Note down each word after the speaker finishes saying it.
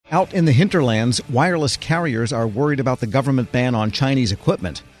Out in the hinterlands, wireless carriers are worried about the government ban on Chinese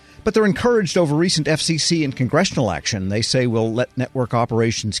equipment. But they're encouraged over recent FCC and congressional action. They say will let network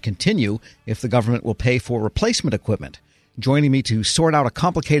operations continue if the government will pay for replacement equipment. Joining me to sort out a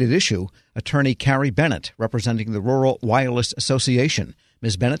complicated issue, attorney Carrie Bennett, representing the Rural Wireless Association.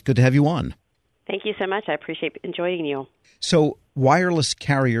 Ms. Bennett, good to have you on. Thank you so much. I appreciate joining you. So wireless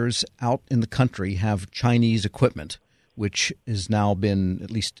carriers out in the country have Chinese equipment, which has now been,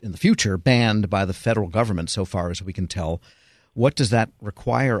 at least in the future, banned by the federal government so far as we can tell. What does that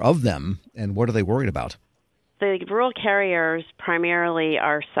require of them, and what are they worried about? The rural carriers primarily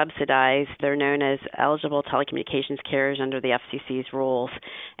are subsidized. They're known as eligible telecommunications carriers under the FCC's rules,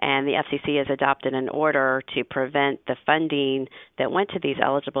 and the FCC has adopted an order to prevent the funding that went to these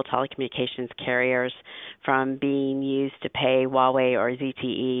eligible telecommunications carriers from being used to pay Huawei or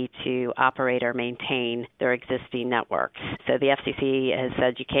ZTE to operate or maintain their existing networks. So the FCC has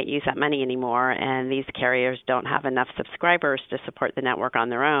said you can't use that money anymore, and these carriers don't have enough subscribers to support the network on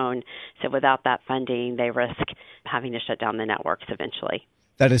their own. So without that funding, they risk having to shut down the networks eventually.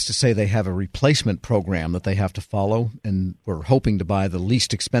 That is to say they have a replacement program that they have to follow, and we're hoping to buy the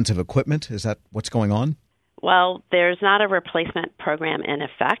least expensive equipment. Is that what's going on? Well, there's not a replacement program in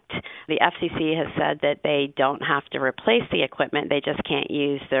effect. The FCC has said that they don't have to replace the equipment. They just can't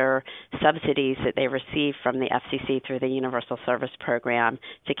use their subsidies that they receive from the FCC through the Universal Service Program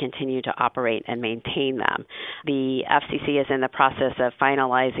to continue to operate and maintain them. The FCC is in the process of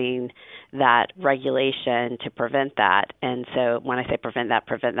finalizing that regulation to prevent that. And so when I say prevent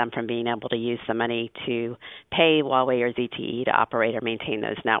them from being able to use the money to pay Huawei or ZTE to operate or maintain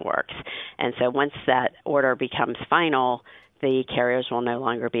those networks. And so once that order becomes final, the carriers will no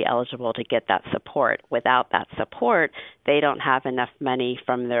longer be eligible to get that support. Without that support, they don't have enough money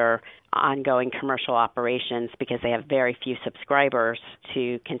from their ongoing commercial operations because they have very few subscribers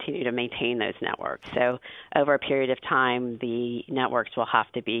to continue to maintain those networks. So over a period of time, the networks will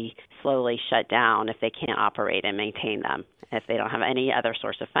have to be slowly shut down if they can't operate and maintain them, if they don't have any other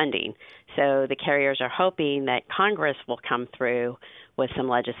source of funding. So the carriers are hoping that Congress will come through with some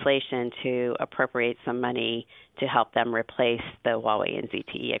legislation to appropriate some money to help them replace the Huawei and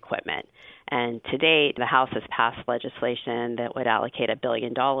ZTE equipment. And to date, the House has passed legislation that would allocate $1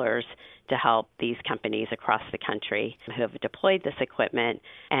 billion to help these companies across the country who have deployed this equipment,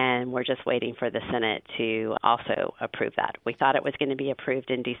 and we're just waiting for the Senate to also approve that. We thought it was going to be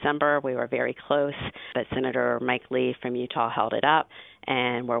approved in December. We were very close, but Senator Mike Lee from Utah held it up,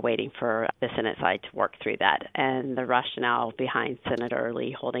 and we're waiting for the Senate side to work through that. And the rationale behind Senator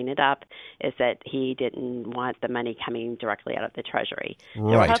Lee holding it up is that he didn't want the money coming directly out of the Treasury.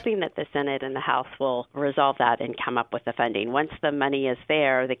 Right. So we're hoping that the Senate and the House will resolve that and come up with the funding. Once the money is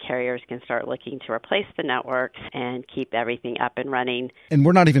there, the carriers can start looking to replace the networks and keep everything up and running. And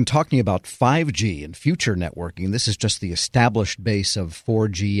we're not even talking about 5G and future networking. This is just the established base of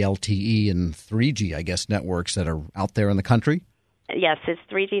 4G, LTE, and 3G, I guess, networks that are out there in the country. Yes, it's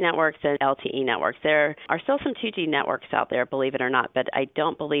 3G networks and LTE networks. There are still some 2G networks out there, believe it or not, but I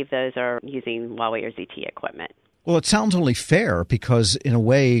don't believe those are using Huawei or ZTE equipment. Well, it sounds only fair because, in a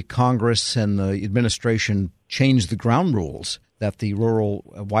way, Congress and the administration changed the ground rules that the rural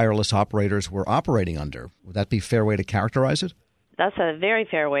wireless operators were operating under. Would that be a fair way to characterize it? That's a very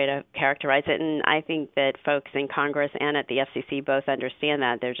fair way to characterize it, and I think that folks in Congress and at the FCC both understand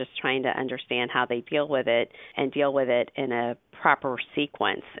that. They're just trying to understand how they deal with it and deal with it in a proper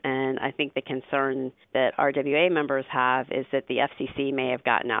sequence. And I think the concern that RWA members have is that the FCC may have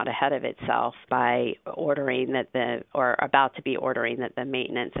gotten out ahead of itself by ordering that about to be ordering that the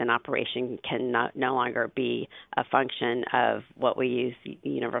maintenance and operation can no longer be a function of what we use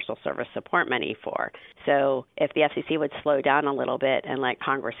Universal Service Support money for. So if the FCC would slow down a little bit and let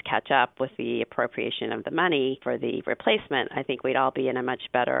Congress catch up with the appropriation of the money for the replacement, I think we'd all be in a much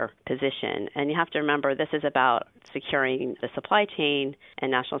better position. And you have to remember, this is about securing the supply chain and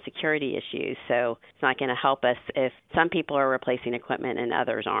national security issues. So it's not going to help us if some people are replacing equipment and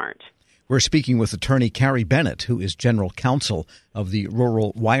others aren't. We're speaking with attorney Carrie Bennett, who is general counsel of the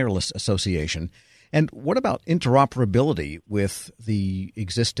Rural Wireless Association. And what about interoperability with the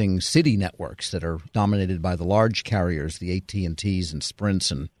existing city networks that are dominated by the large carriers, the AT&Ts and Sprints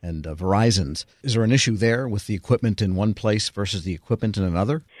and Verizons? Is there an issue there with the equipment in one place versus the equipment in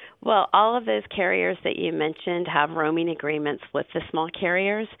another? Well, all of those carriers that you mentioned have roaming agreements with the small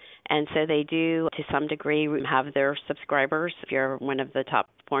carriers, and so they do, to some degree, have their subscribers. If you're one of the top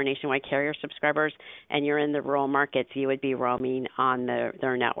 4 nationwide carrier subscribers and you're in the rural markets, you would be roaming on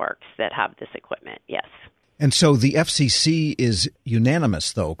their networks that have this equipment, yes. And so the FCC is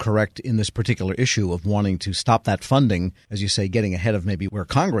unanimous, though, correct, in this particular issue of wanting to stop that funding, as you say, getting ahead of maybe where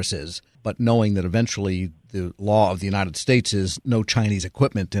Congress is, but knowing that eventually the law of the United States is no Chinese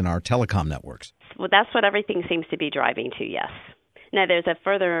equipment in our telecom networks. Well, that's what everything seems to be driving to, yes. Now, there's a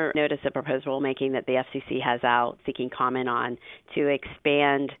further notice of proposed rulemaking that the FCC has out seeking comment on to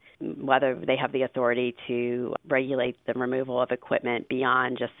expand whether they have the authority to regulate the removal of equipment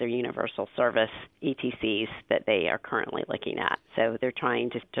beyond just their universal service ETCs that they are currently looking at. So they're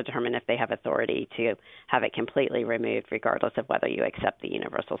trying to determine if they have authority to have it completely removed regardless of whether you accept the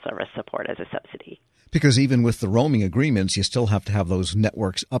universal service support as a subsidy. Because even with the roaming agreements, you still have to have those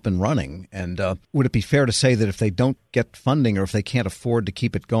networks up and running. And would it be fair to say that if they don't get funding or if they can't afford to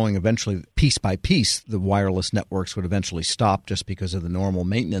keep it going, eventually, piece by piece, the wireless networks would eventually stop just because of the normal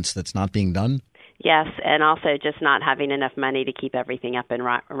maintenance that's not being done? Yes, and also just not having enough money to keep everything up and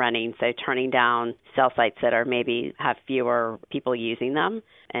running. So turning down cell sites that are maybe have fewer people using them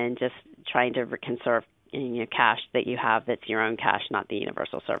and just trying to conserve cash that you have that's your own cash, not the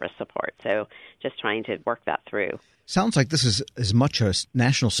universal service support. So just trying to work that through. Sounds like this is as much a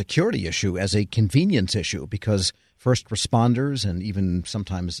national security issue as a convenience issue because first responders and even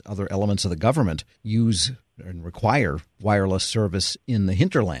sometimes other elements of the government use and require wireless service in the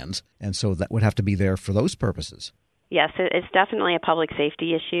hinterlands. And so that would have to be there for those purposes. Yes, it's definitely a public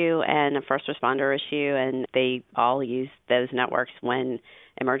safety issue and a first responder issue, and they all use those networks when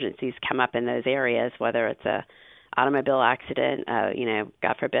emergencies come up in those areas, whether it's a automobile accident,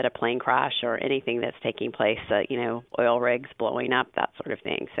 God forbid, a plane crash or anything that's taking place, oil rigs blowing up, that sort of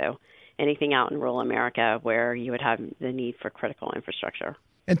thing. So anything out in rural America where you would have the need for critical infrastructure.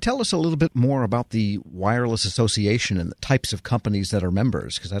 And tell us a little bit more about the Wireless Association and the types of companies that are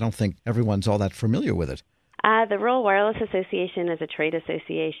members, because I don't think everyone's all that familiar with it. The Rural Wireless Association is a trade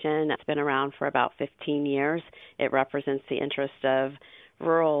association that's been around for about 15 years. It represents the interest of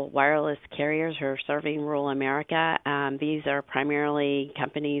rural wireless carriers who are serving rural America. These are primarily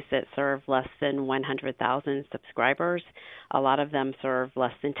companies that serve less than 100,000 subscribers. A lot of them serve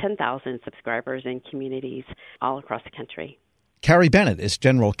less than 10,000 subscribers in communities all across the country. Carrie Bennett is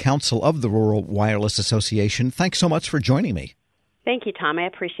General Counsel of the Rural Wireless Association. Thanks so much for joining me. Thank you, Tom. I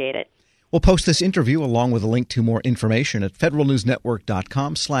appreciate it. We'll post this interview along with a link to more information at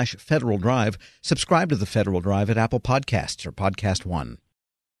federalnewsnetwork.com/Federal Drive. Subscribe to the Federal Drive at Apple Podcasts or Podcast One.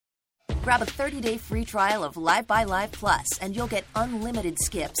 Grab a 30-day free trial of Live by Live Plus, and you'll get unlimited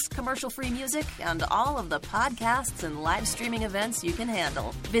skips, commercial-free music, and all of the podcasts and live streaming events you can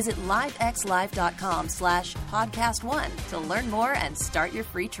handle. Visit livexlive.com/podcast1 to learn more and start your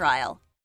free trial.